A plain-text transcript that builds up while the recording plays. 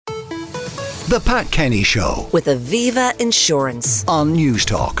The Pat Kenny Show with Aviva Insurance on News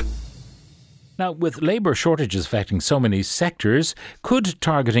Talk. Now, with labour shortages affecting so many sectors, could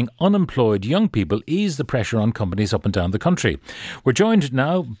targeting unemployed young people ease the pressure on companies up and down the country? We're joined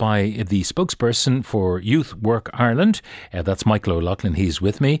now by the spokesperson for Youth Work Ireland, that's Michael O'Loughlin, he's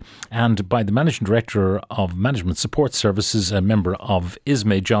with me, and by the Managing Director of Management Support Services, a member of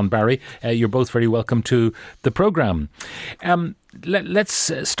ISME, John Barry. You're both very welcome to the programme.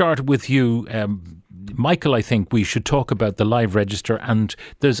 Let's start with you, Michael. I think we should talk about the live register, and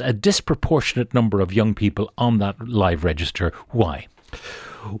there's a disproportionate number of young people on that live register. Why?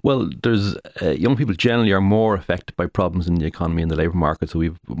 Well, there's young people generally are more affected by problems in the economy and the labour market. So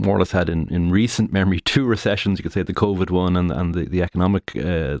we've more or less had in recent memory 2 recessions. You could say the COVID one and the economic,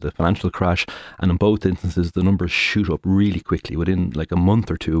 the financial crash. And in both instances, the numbers shoot up really quickly. Within like a month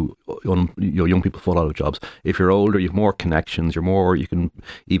or two, young people fall out of jobs. If you're older, you have more connections. You can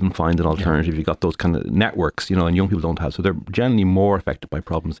even find an alternative. You've got those kind of networks, and young people don't have. So they're generally more affected by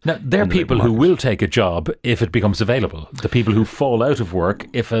problems. Now, they're people who will take a job if it becomes available. The people who fall out of work,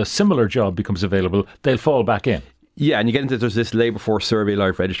 if a similar job becomes available, they'll fall back in. Yeah, and you get into, there's this labour force survey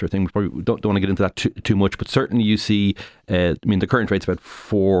live register thing. We probably don't want to get into that too much, but certainly you see, the current rate's about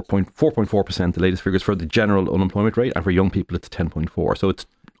 4.4%, the latest figures for the general unemployment rate, and for young people it's 10.4%. So it's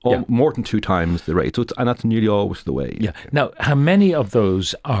more than 2 times the rate. So and that's nearly always the way. Yeah. Now, how many of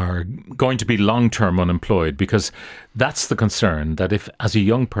those are going to be long-term unemployed? Because that's the concern, that if as a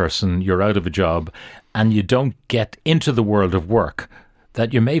young person you're out of a job and you don't get into the world of work,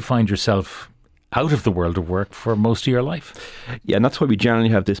 that you may find yourself out of the world of work for most of your life. Yeah, and that's why we generally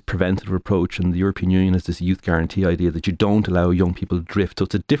have this preventative approach, and the European Union has this youth guarantee idea that you don't allow young people to drift. So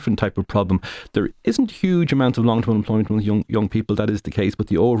it's a different type of problem. There isn't huge amounts of long-term employment with young people, that is the case, but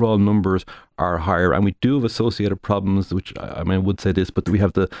the overall numbers are higher, and we do have associated problems, which I would say this, but we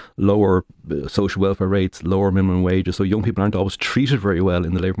have the lower social welfare rates, lower minimum wages, so young people aren't always treated very well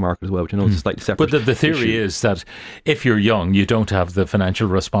in the labour market as well, which I know is a slightly separate But the theory issue. is that if you're young, you don't have the financial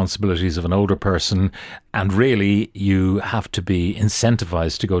responsibilities of an older person, and really you have to be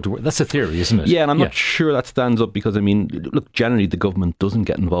incentivised to go to work. That's a theory, isn't it? Yeah, and I'm not sure that stands up, because look, generally the government doesn't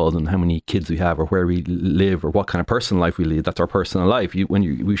get involved in how many kids we have or where we live or what kind of personal life we lead. That's our personal life.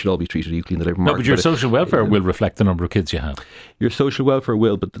 We should all be treated equally in the labour market. No, but your social welfare will reflect the number of kids you have. Your social welfare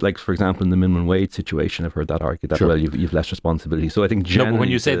will, but like, for example, in the minimum wage situation, I've heard that argued that, well, you've less responsibility. So I think generally... No, but when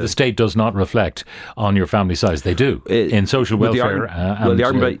you say the state does not reflect on your family size, they do. In social welfare... the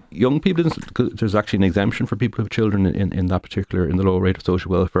argument about young people, there's actually an exemption for people who have children in that particular, in the lower rate of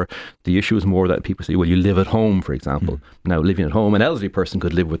social welfare. The issue is more that people say, well, you live at home, for example. Now, living at home, an elderly person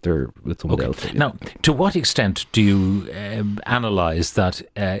could live with someone else. Now, to what extent do you analyse that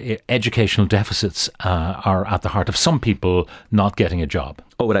educational deficits are at the heart of some people not getting a job?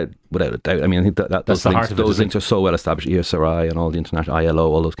 Oh, without a doubt. I think that those links are so well established. ESRI and all the international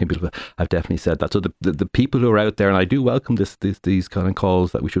ILO, all those people have definitely said that. So the people who are out there, and I do welcome these kind of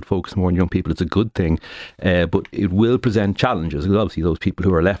calls that we should focus more on young people. It's a good thing, but it will present challenges. Because obviously those people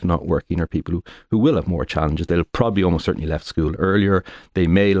who are left not working are people who will have more challenges. They'll probably almost certainly left school earlier. They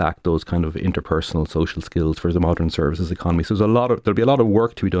may lack those kind of interpersonal social skills for the modern services economy. So there'll be a lot of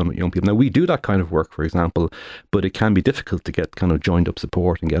work to be done with young people. Now, we do that kind of work, for example, but it can be difficult to get kind of joined up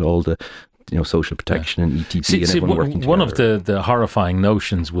support and get all the social protection and ETP and everyone working together. One of the horrifying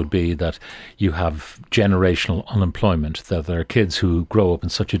notions would be that you have generational unemployment, that there are kids who grow up in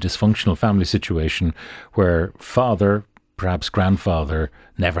such a dysfunctional family situation where father, perhaps grandfather,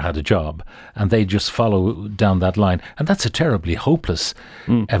 never had a job, and they just follow down that line. And that's a terribly hopeless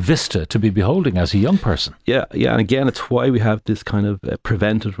vista to be beholding as a young person. Yeah, and again, it's why we have this kind of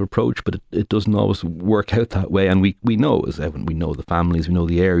preventative approach, but it doesn't always work out that way. And we know, as Evan, we know the families, we know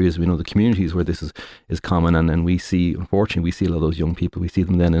the areas, we know the communities where this is common, and we see, unfortunately, we see a lot of those young people. We see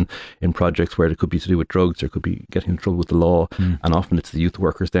them then in projects where it could be to do with drugs, or could be getting in trouble with the law, and often it's the youth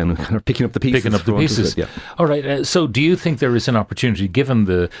workers then kind of picking up the pieces. Yeah. All right, so do you think there is an opportunity, given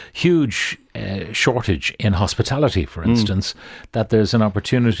the huge shortage in hospitality, for instance, that there's an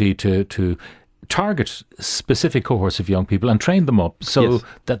opportunity to target specific cohorts of young people and train them up so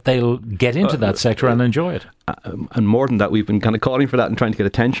that they'll get into that sector and enjoy it? And more than that, we've been kind of calling for that and trying to get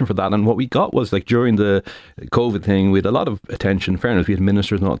attention for that. And what we got was, like, during the COVID thing, we had a lot of attention. In fairness, we had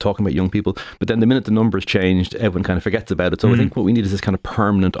ministers not talking about young people. But then the minute the numbers changed, everyone kind of forgets about it. So I think what we need is this kind of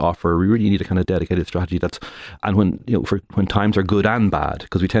permanent offer. We really need a kind of dedicated strategy and when times are good and bad,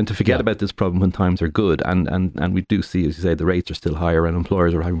 because we tend to forget about this problem when times are good. And we do see, as you say, the rates are still higher and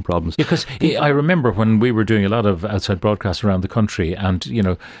employers are having problems. Because I remember when we were doing a lot of outside broadcasts around the country, and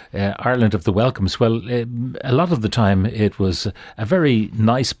Ireland of the welcomes, well, a lot of the time it was a very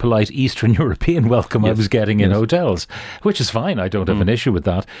nice, polite Eastern European welcome I was getting in hotels, which is fine. I don't have an issue with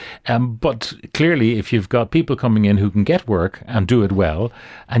that. But clearly, if you've got people coming in who can get work and do it well,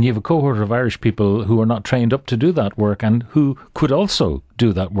 and you have a cohort of Irish people who are not trained up to do that work and who could also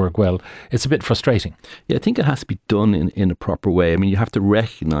do that work well, it's a bit frustrating. Yeah, I think it has to be done in a proper way. I mean, you have to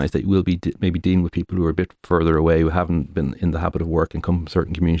recognise that you will be maybe dealing with people who are a bit further away, who haven't been in the habit of work and come from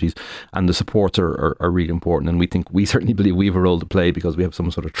certain communities, and the supports are really important. And we certainly believe we have a role to play because we have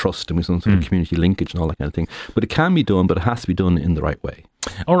some sort of trust and we have some sort of community linkage and all that kind of thing. But it can be done, but it has to be done in the right way.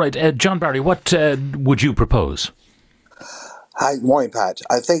 All right, John Barry, what would you propose? Hi, good morning, Pat.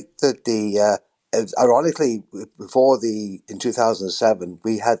 I think that ironically, in 2007,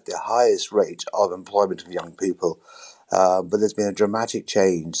 we had the highest rate of employment of young people, but there's been a dramatic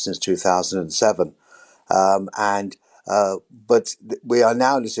change since 2007. But we are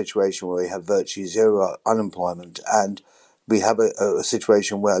now in a situation where we have virtually zero unemployment, and we have a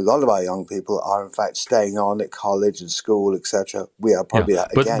situation where a lot of our young people are in fact staying on at college and school, etc. We are probably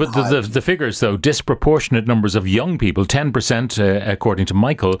But the figures, though, disproportionate numbers of young people, 10%, according to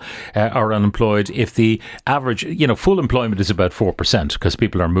Michael, are unemployed. If the average, full employment is about 4% because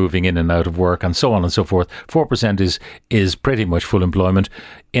people are moving in and out of work and so on and so forth. 4% is pretty much full employment.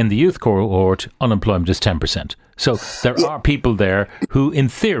 In the youth cohort, unemployment is 10%. So there are people there who, in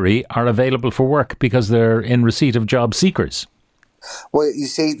theory, are available for work because they're in receipt of job seekers. Well, you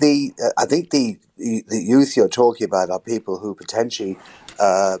see, I think the youth you're talking about are people who potentially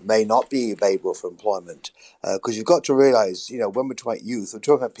may not be available for employment. Because you've got to realise, when we're talking about youth, we're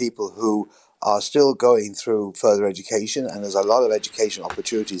talking about people who are still going through further education, and there's a lot of education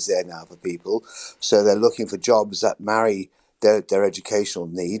opportunities there now for people. So they're looking for jobs that marry their educational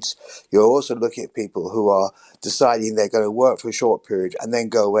needs. You're also looking at people who are deciding they're going to work for a short period and then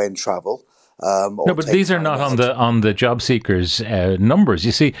go away and travel. No, but these are not on the job seekers numbers.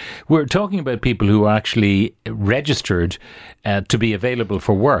 You see, we're talking about people who are actually registered to be available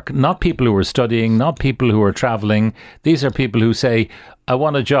for work, not people who are studying, not people who are travelling. These are people who say, I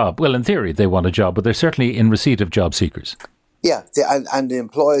want a job. Well, in theory, they want a job, but they're certainly in receipt of job seekers. Yeah, and the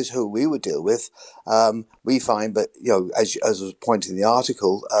employers who we would deal with, we find that, as was pointed in the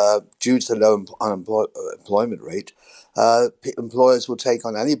article, due to the low unemployment rate, employers will take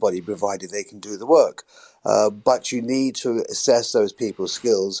on anybody provided they can do the work. But you need to assess those people's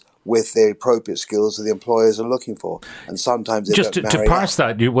skills with the appropriate skills that the employers are looking for. And sometimes they just to parse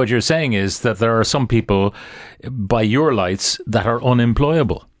that, what you're saying is that there are some people, by your lights, that are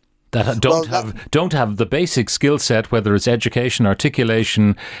unemployable. That don't have the basic skill set, whether it's education,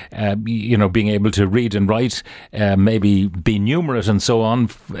 articulation, being able to read and write, maybe be numerate and so on,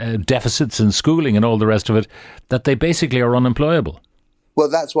 deficits in schooling and all the rest of it, that they basically are unemployable. Well,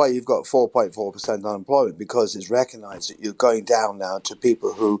 that's why you've got 4.4% unemployment, because it's recognised that you're going down now to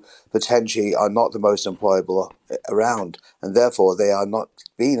people who potentially are not the most employable around, and therefore they are not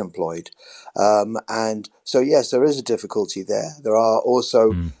being employed. And so, yes, there is a difficulty there. There are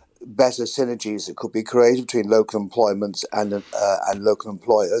also better synergies that could be created between local employments and local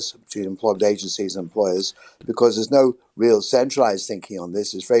employers, between employment agencies and employers, because there's no real centralised thinking on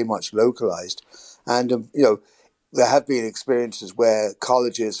this. It's very much localised. And, there have been experiences where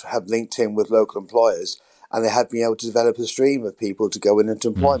colleges have linked in with local employers, and they have been able to develop a stream of people to go into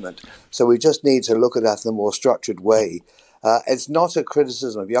employment. So we just need to look at that in a more structured way. It's not a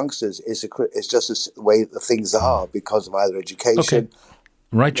criticism of youngsters. It's just the way the things are because of either education. Okay.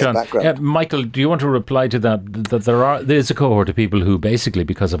 Right, John. Michael, do you want to reply to that? That there is a cohort of people who basically,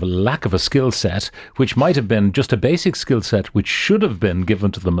 because of a lack of a skill set, which might have been just a basic skill set, which should have been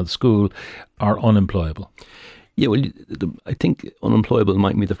given to them at school, are unemployable. Yeah, well, I think unemployable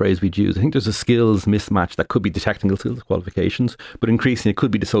might be the phrase we'd use. I think there's a skills mismatch that could be the technical skills, qualifications, but increasingly it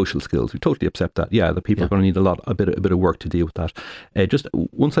could be the social skills. We totally accept that. Yeah, the people are going to need a bit of work to deal with that. Just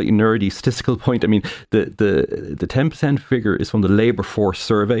one slightly nerdy statistical point. I mean, the 10% figure is from the Labour Force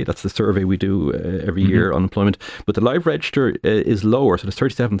Survey. That's the survey we do every year on employment. But the live register is lower. So there's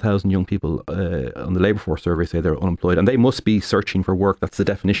 37,000 young people on the Labour Force Survey say they're unemployed, and they must be searching for work. That's the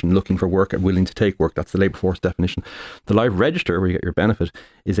definition, looking for work and willing to take work. That's the Labour Force definition. The live register, where you get your benefit,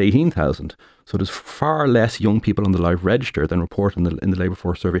 is 18,000. So there's far less young people on the live register than reported in the Labour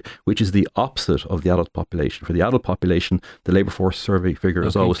Force Survey, which is the opposite of the adult population. For the adult population, the Labour Force Survey figure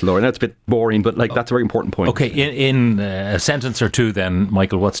is always lower. And that's a bit boring, but that's a very important point. Okay, in a sentence or two then,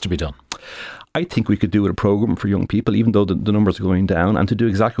 Michael, what's to be done? I think we could do a program for young people, even though the numbers are going down, and to do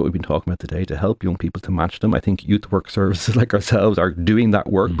exactly what we've been talking about today, to help young people to match them. I think youth work services like ourselves are doing that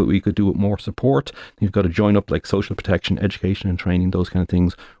work, but we could do it more support. You've got to join up like social protection, education and training, those kind of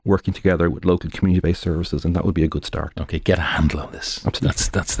things, working together with local community-based services, and that would be a good start. Okay, get a handle on this. Absolutely.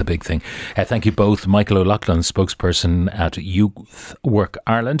 That's the big thing. Thank you both. Michael O'Loughlin, spokesperson at Youth Work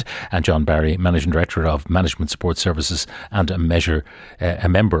Ireland, and John Barry, Managing Director of Management Support Services and a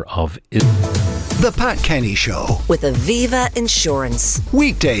member of The Pat Kenny Show. With Aviva Insurance.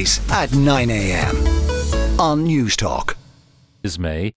 Weekdays at 9 a.m. on News Talk. ISME